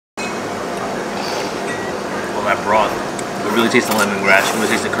flavorful, that broth. You really taste the lemongrass, you really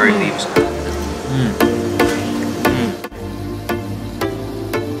taste the curry leaves.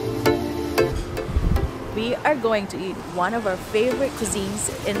 We are going to eat one of our favorite cuisines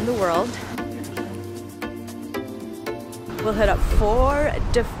in the world. We'll hit up 4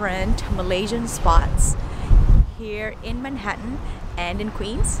 different Malaysian spots here in Manhattan and in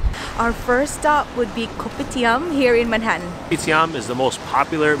Queens. Our first stop would be Kopitiam here in Manhattan. Kopitiam is the most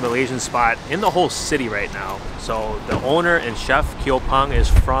popular Malaysian spot in the whole city right now. So the owner and chef Kyo Pang is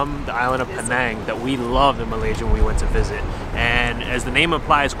from the island of Penang that we loved in Malaysia when we went to visit. And as the name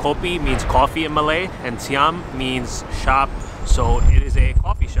implies, kopi means coffee in Malay and tiam means shop. So it is a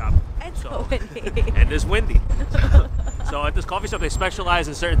coffee shop. It's so windy. And it's windy. So at this coffee shop, they specialize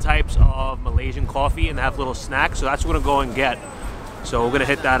in certain types of Malaysian coffee and they have little snacks. So that's what we're gonna go and get. So we're gonna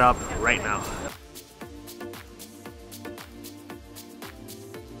hit that up right now.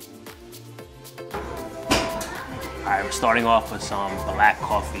 Alright, we're starting off with some black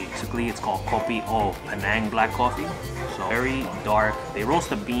coffee. Basically, it's called Kopi O, Penang black coffee. So very dark. They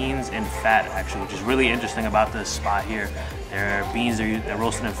roast the beans in fat, actually, which is really interesting about this spot here. Their beans are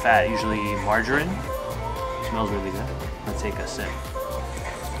roasted in fat, usually margarine. It smells really good. I'm gonna take a sip.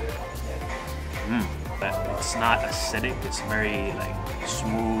 But it's not acidic. It's very like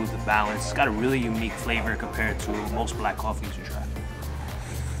smooth, balanced. It's got a really unique flavor compared to most black coffees you try.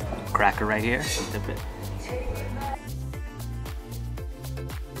 Cracker right here. Dip it.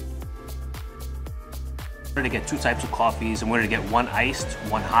 We're gonna get 2 types of coffees, and we're gonna get one iced,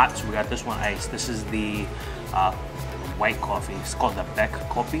 one hot. So we got this one iced. This is the white coffee. It's called the Beck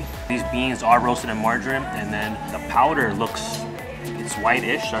Kopi. These beans are roasted in margarine, and then the powder it's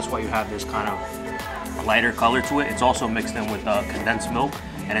whitish. That's why you have this kind of lighter color to it. It's also mixed in with condensed milk,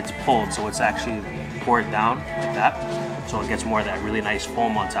 and it's pulled, so it's actually poured down like that. So it gets more of that really nice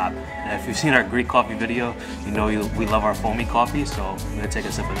foam on top. And if you've seen our Greek coffee video, you know we love our foamy coffee. So I'm gonna take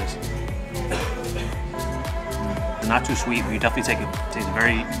a sip of this. Not too sweet, but you definitely taste a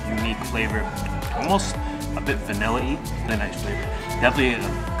very unique flavor, almost a bit vanilla-y. Really nice flavor. Definitely an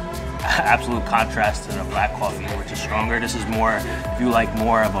absolute contrast to the black coffee, which is stronger. This is more, if you like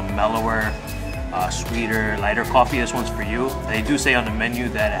more of a mellower, sweeter, lighter coffee, this one's for you. They do say on the menu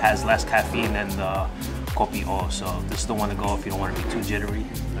that it has less caffeine than the Kopi O, so this is the one to go if you don't want to be too jittery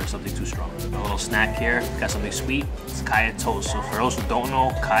or something too strong. A little snack here, got something sweet. It's kaya toast. So for those who don't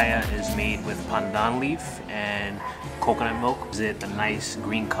know, kaya is made with pandan leaf and coconut milk. The nice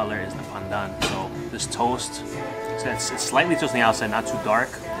green color is the pandan. So this toast, it's slightly toasted on the outside, not too dark.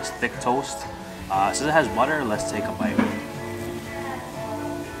 It's thick toast. Since it has butter, let's take a bite.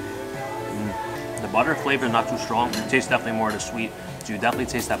 The butter flavor is not too strong. It tastes definitely more of the sweet. So you definitely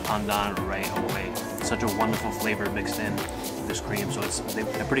taste that pandan right away. It's such a wonderful flavor mixed in with this cream. So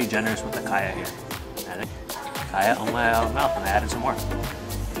they're pretty generous with the kaya here. Adding kaya on my mouth, and I added some more.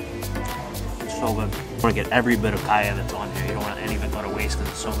 It's so good. You want to get every bit of kaya that's on here. You don't want any of it go to waste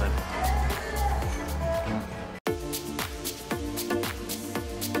because it's so good.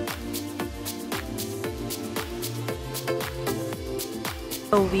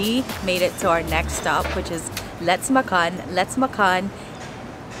 So we made it to our next stop, which is Let's Makan. Let's Makan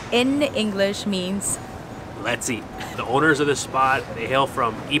in English means let's eat. The owners of this spot, they hail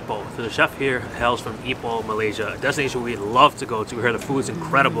from Ipoh. So the chef here hails from Ipoh, Malaysia, a destination we'd love to go to. We heard the food's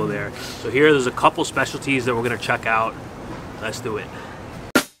incredible there. So there's a couple specialties that we're gonna check out. Let's do it.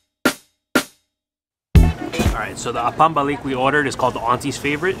 All right, so the apam balik we ordered is called the auntie's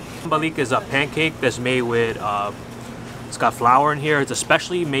favorite. Apam balik is a pancake that's made with it's got flour in here. It's a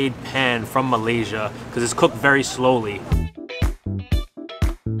specially made pan from Malaysia because it's cooked very slowly.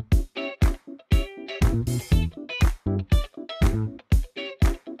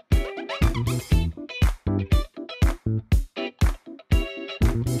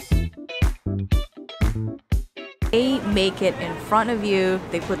 they make it in front of you.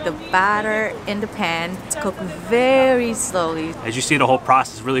 They put the batter in the pan. It's cooked very slowly. As you see, the whole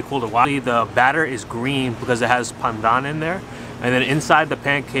process is really cool to watch. The batter is green because it has pandan in there. And then inside the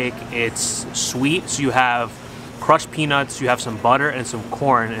pancake, it's sweet. So you have crushed peanuts, you have some butter and some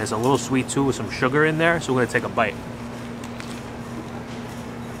corn, and it's a little sweet too with some sugar in there. So we're gonna take a bite.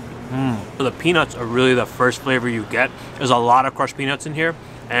 So the peanuts are really the first flavor you get. There's a lot of crushed peanuts in here.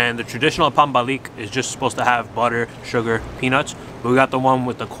 And the traditional apam balik is just supposed to have butter, sugar, peanuts. But we got the one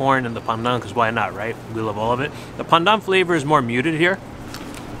with the corn and the pandan, because why not, right? We love all of it. The pandan flavor is more muted here.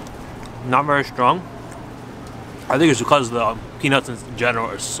 Not very strong. I think it's because the peanuts in general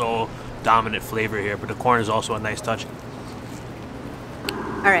are so dominant flavor here, but the corn is also a nice touch.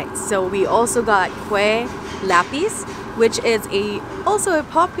 Alright, so we also got kue lapis, which is also a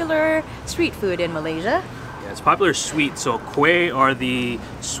popular street food in Malaysia. Yeah, it's popular sweet. So kueh are the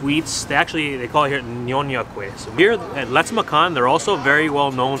sweets. They call it here Nyonya kueh. So here at Let's Makan, they're also very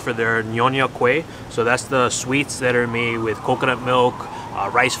well known for their Nyonya kueh. So that's the sweets that are made with coconut milk,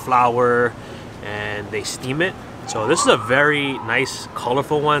 rice flour, and they steam it. So this is a very nice,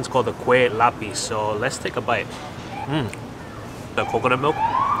 colorful one. It's called the kueh lapis. So let's take a bite. The coconut milk,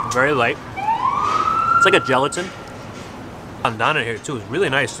 very light. It's like a gelatin. Pandan in here too is really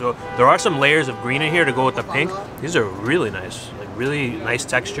nice. So there are some layers of green in here to go with the pink. These are really nice, like really nice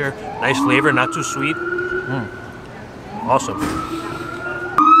texture, nice flavor, not too sweet. Awesome.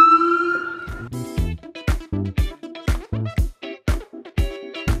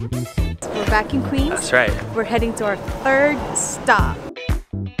 We're back in Queens. That's right. We're heading to our third stop.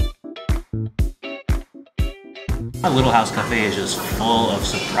 Little House Cafe is just full of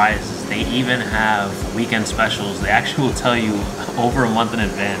surprises. They even have weekend specials. They actually will tell you over a month in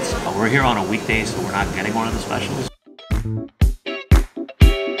advance. We're here on a weekday, so we're not getting one of the specials.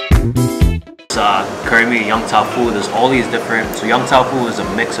 Curry meat, young tofu. There's all these different. So young tofu is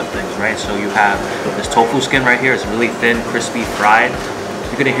a mix of things, right? So you have this tofu skin right here. It's really thin, crispy, fried.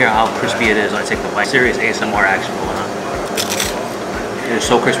 You're gonna hear how crispy it is when I take the bite. Serious ASMR action going on. It is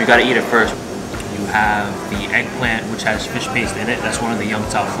so crispy. You gotta eat it first. You have the eggplant, which has fish paste in it. That's one of the young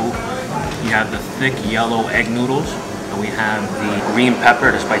tofu. You have the thick yellow egg noodles. And we have the green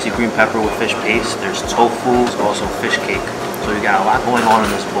pepper, the spicy green pepper with fish paste. There's tofu, there's also fish cake. So you got a lot going on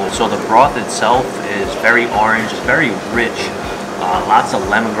in this bowl. So the broth itself is very orange, it's very rich. Lots of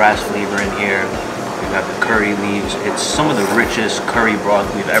lemongrass flavor in here. You have the curry leaves. It's some of the richest curry broth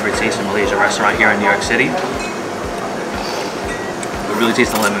we've ever tasted in a Malaysian restaurant here in New York City. You really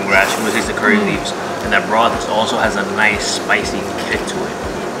taste the lemongrass, you really taste the curry leaves. And that broth also has a nice spicy kick to it.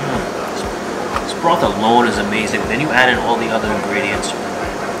 This broth alone is amazing. Then you add in all the other ingredients.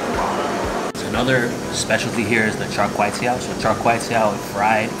 So another specialty here is the char kway teow. So char kway teow is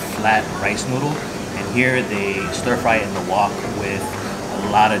fried flat rice noodle. And here they stir fry it in the wok with a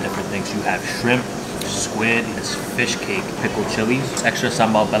lot of different things. You have shrimp, squid, it's fish cake, pickled chilies, extra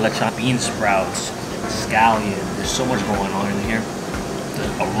sambal belacan, bean sprouts, scallion. There's so much going on in here. The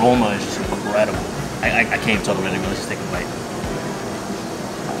aroma is just incredible. I can't even talk about it. Let's just take a bite.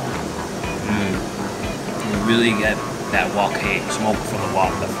 You really get that wok hate, smoke from the wok,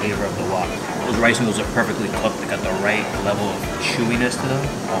 the flavor of the wok. Those rice noodles are perfectly cooked. They got the right level of chewiness to them.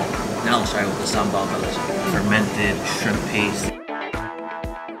 Oh. Now let's try with the sambal belacan. Fermented shrimp paste.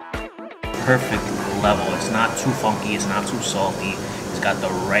 Perfect level. It's not too funky. It's not too salty. It's got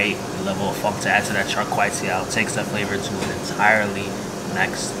the right level of funk to add to that char kway teow. It takes that flavor to an entirely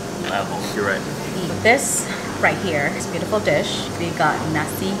next level. You're right. This right here, this beautiful dish, we got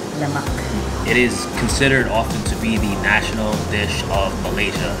nasi lemak. It is considered often to be the national dish of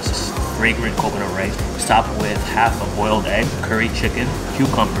Malaysia. It's fragrant coconut rice. It's topped with half a boiled egg, curry chicken,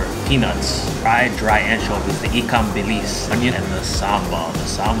 cucumber, peanuts, fried dry anchovies, the ikan bilis, onion, and the sambal. The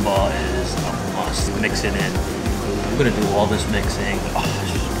sambal is a must. Mix it in. We're gonna do all this mixing.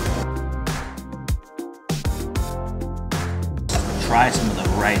 Try some of the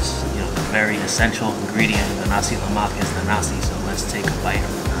rice, you know, the very essential ingredient of the nasi lemak is the nasi, so let's take a bite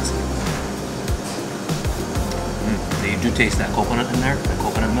of the nasi. You do taste that coconut in there, the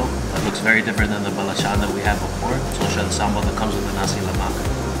coconut milk. That looks very different than the belacan that we had before. It's also the sambal that comes with the nasi lemak.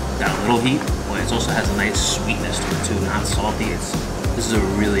 Got a little heat, but it also has a nice sweetness to it too, not salty. This is a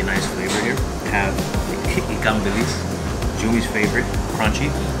really nice flavor here. We have ikan bilis, Jumi's favorite,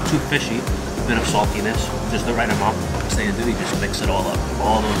 crunchy, too fishy, a bit of saltiness, just the right amount. Saying do you just mix it all up,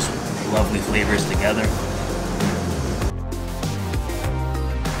 all those lovely flavors together.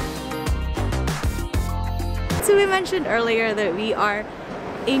 So we mentioned earlier that we are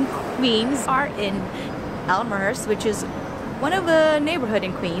in Queens, are in Elmhurst, which is one of the neighborhood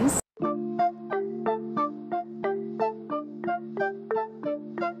in Queens.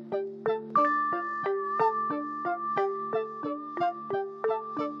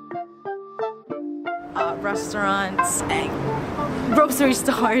 Restaurants and grocery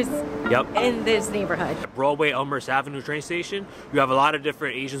stores in this neighborhood. Broadway Elmhurst Avenue train station, you have a lot of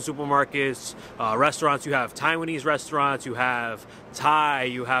different Asian supermarkets, restaurants. You have Taiwanese restaurants, you have Thai,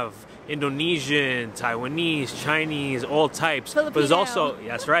 you have Indonesian, Taiwanese, Chinese, all types. Filipino. But there's also,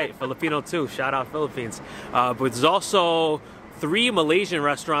 that's right, Filipino too, shout out Philippines. But there's also 3 Malaysian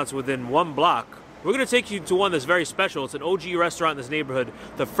restaurants within 1 block. We're going to take you to one that's very special. It's an OG restaurant in this neighborhood.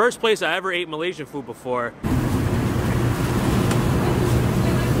 The first place I ever ate Malaysian food before.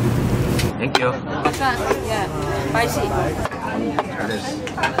 Thank you. Yeah, spicy. There it is.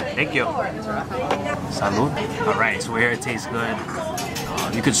 Thank you. Salud. All right, so we're here at Taste Good.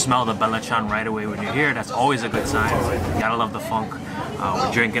 You can smell the Belachan right away when you're here. That's always a good sign. You gotta love the funk.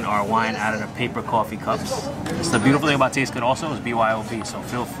 We're drinking our wine out of the paper coffee cups. It's the beautiful thing about Taste Good also is BYOB, so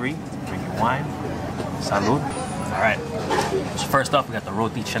feel free to drink your wine. Salud. All right, so first up we got the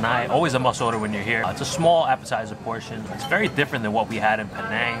roti canai. Always a must order when you're here. It's a small appetizer portion. It's very different than what we had in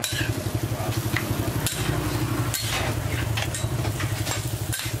Penang.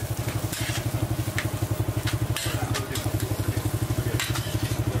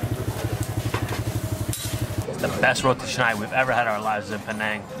 The best roti canai we've ever had in our lives in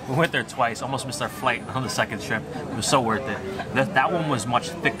Penang. We went there twice, almost missed our flight on the second trip. It was so worth it. That one was much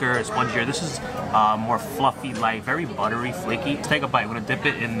thicker, spongier. This is more fluffy, light, very buttery, flaky. Let's take a bite. We're gonna dip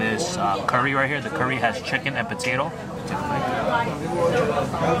it in this curry right here. The curry has chicken and potato. Take a bite.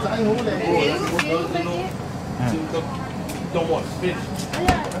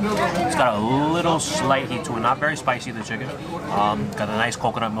 It's got a little slight heat to it, not very spicy, the chicken. Got a nice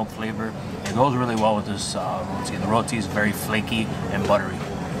coconut milk flavor. It goes really well with this roti. The roti is very flaky and buttery.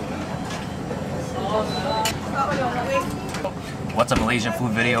 What's a Malaysian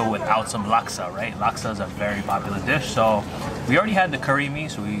food video without some laksa, right? Laksa is a very popular dish, so we already had the curry mee,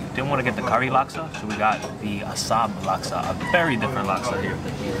 so we didn't want to get the curry laksa, so we got the asam laksa, a very different laksa here.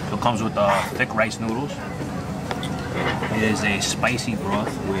 So it comes with thick rice noodles. It is a spicy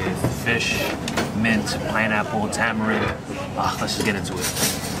broth with fish, mint, pineapple, tamarind. Let's just get into it.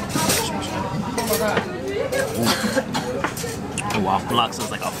 Oh wow, laksa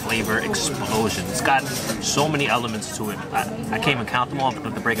is like a flavor explosion. It's got so many elements to it. I can't even count them all, but I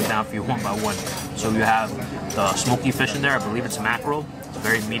have to break it down for you one by one. So you have the smoky fish in there. I believe it's mackerel. It's a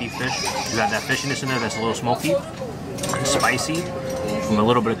very meaty fish. You have that fishiness in there that's a little smoky, spicy, from a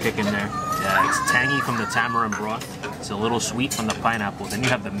little bit of kick in there. Yeah, it's tangy from the tamarind broth. It's a little sweet from the pineapple. Then you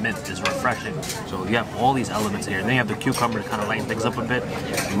have the mint, it's refreshing. So you have all these elements here. And then you have the cucumber to kind of lighten things up a bit.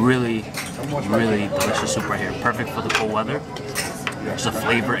 Really, really delicious soup right here. Perfect for the cold weather. It's a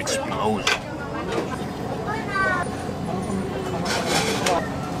flavor explosion.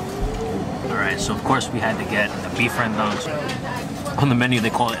 Alright, so of course we had to get the beef rendang. On the menu they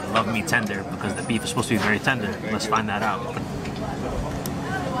call it Love Me Tender because the beef is supposed to be very tender. Let's find that out.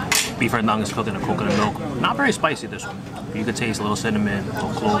 Beef rendang is cooked in a coconut milk. Not very spicy, this one. You could taste a little cinnamon, a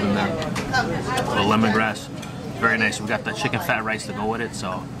little clove in there, a little lemongrass. Very nice. We got the chicken fat rice to go with it,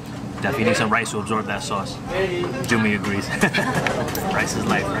 so definitely need some rice to absorb that sauce. Jimmy agrees. Rice is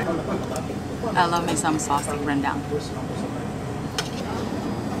life, right? I love me some saucy rendang.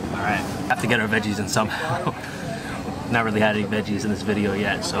 Alright, have to get our veggies in somehow. Not really had any veggies in this video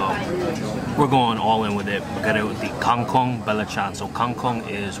yet, so we're going all in with it. We got it with the kangkong belachan. So kangkong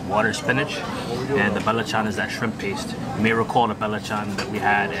is water spinach, and the belachan is that shrimp paste. You may recall the belachan that we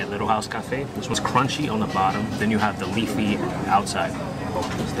had at Little House Cafe. This one's crunchy on the bottom, then you have the leafy outside.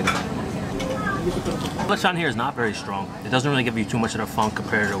 Belachan here is not very strong. It doesn't really give you too much of the funk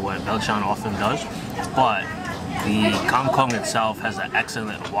compared to what belachan often does, but the kangkong itself has an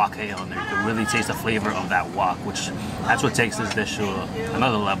excellent wok hay on there. You can really taste the flavor of that wok, which that's what takes this dish to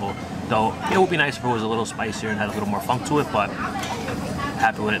another level. Though it would be nice if it was a little spicier and had a little more funk to it, but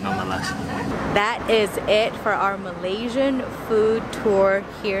happy with it nonetheless. That is it for our Malaysian food tour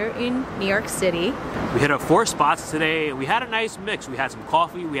here in New York City. We hit up 4 spots today. We had a nice mix. We had some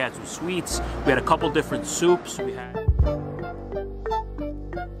coffee, we had some sweets, we had a couple different soups. We had